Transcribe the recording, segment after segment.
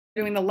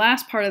Doing the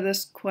last part of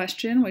this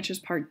question, which is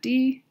part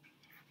D.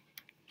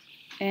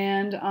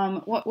 And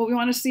what we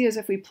want to see is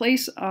if we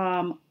place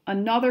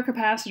another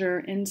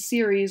capacitor in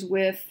series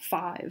with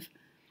 5.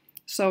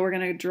 So we're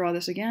going to draw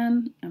this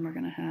again, and we're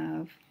going to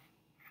have,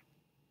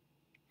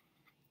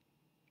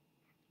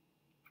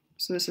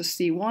 so this is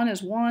C1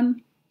 is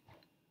 1,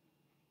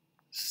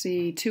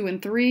 C2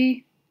 and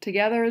 3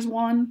 together is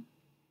 1,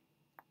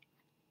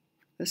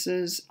 this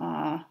is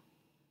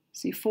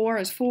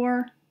C4 is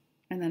 4,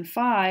 and then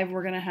 5,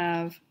 we're going to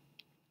have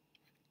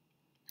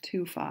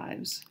 2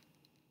 5s.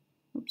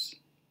 Oops.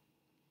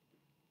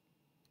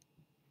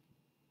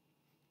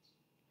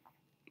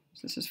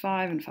 So this is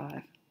 5 and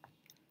 5.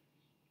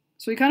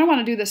 So we kind of want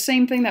to do the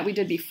same thing that we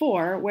did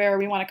before, where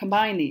we want to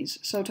combine these.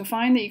 So to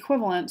find the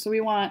equivalent, so we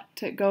want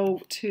to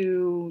go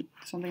to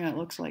something that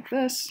looks like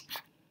this.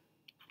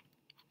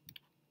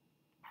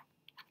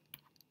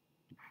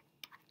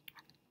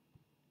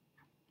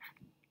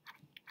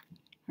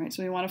 All right,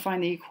 so we want to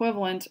find the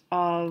equivalent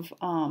of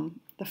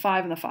the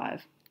 5 and the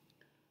 5.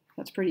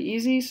 That's pretty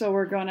easy. So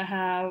we're going to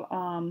have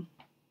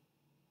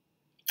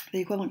the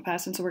equivalent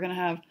capacitance. So we're going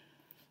to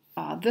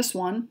have this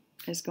one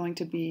is going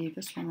to be,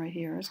 this one right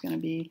here is going to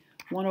be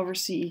 1 over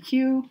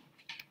CEQ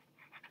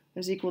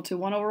is equal to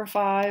 1 over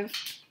 5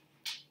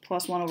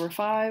 plus 1 over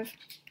 5,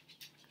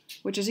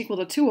 which is equal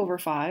to 2 over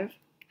 5.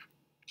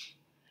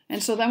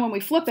 And so then when we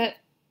flip it,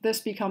 this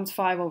becomes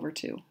 5 over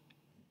 2.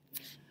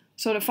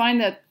 So to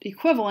find that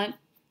equivalent,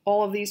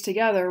 all of these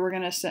together, we're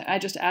going to say, I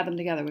just add them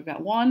together. We've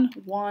got 1,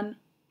 1,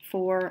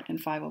 4,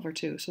 and 5 over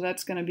 2. So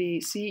that's going to be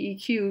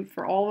CEQ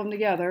for all of them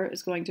together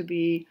is going to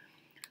be,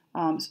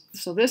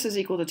 so this is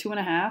equal to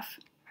 2.5.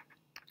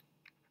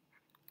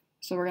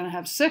 So we're going to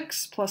have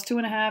 6 plus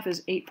 2.5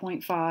 is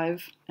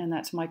 8.5, and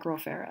that's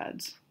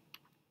microfarads.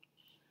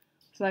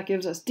 So that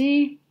gives us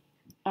D.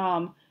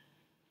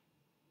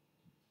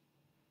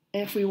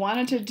 If we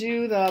wanted to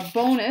do the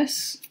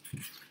bonus,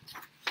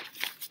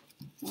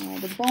 I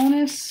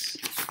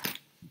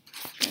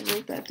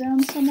wrote that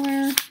down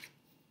somewhere,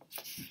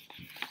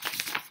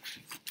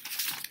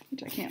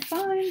 which I can't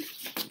find.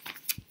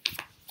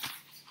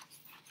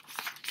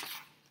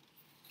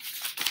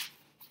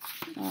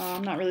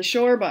 I'm not really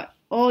sure, but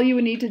all you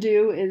would need to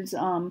do is,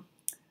 so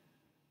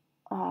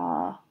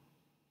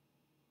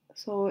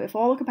if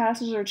all the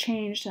capacitors are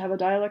changed to have a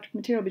dielectric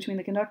material between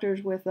the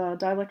conductors with a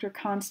dielectric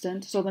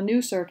constant, so the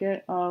new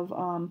circuit of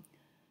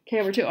K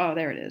over 2, oh,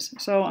 there it is.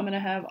 So I'm going to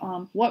have,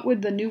 what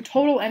would the new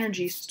total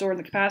energy stored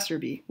in the capacitor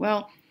be?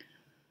 Well,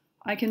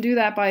 I can do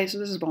that by, so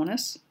this is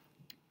bonus.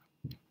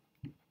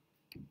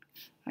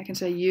 I can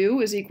say U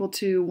is equal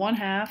to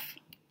 1/2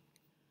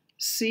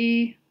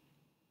 C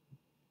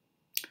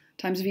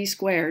times V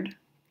squared.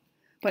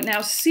 But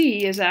now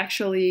C is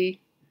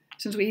actually,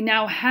 since we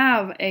now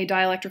have a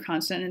dielectric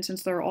constant, and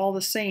since they're all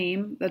the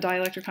same, the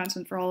dielectric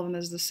constant for all of them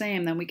is the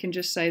same, then we can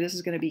just say this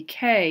is going to be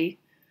K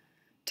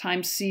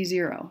times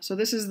C0. So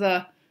this is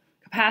the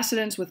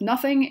capacitance with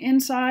nothing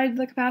inside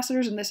the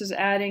capacitors, and this is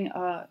adding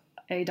a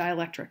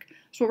dielectric.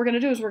 So what we're going to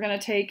do is we're going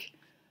to take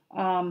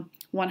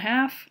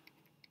 1/2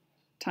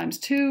 times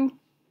 2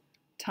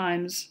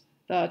 times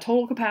the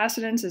total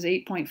capacitance is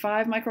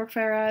 8.5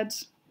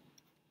 microfarads,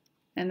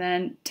 and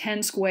then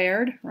 10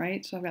 squared,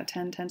 right? So I've got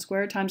 10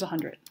 squared times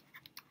 100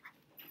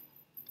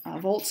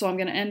 volts. So I'm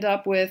going to end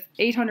up with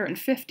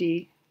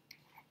 850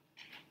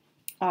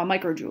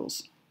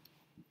 microjoules.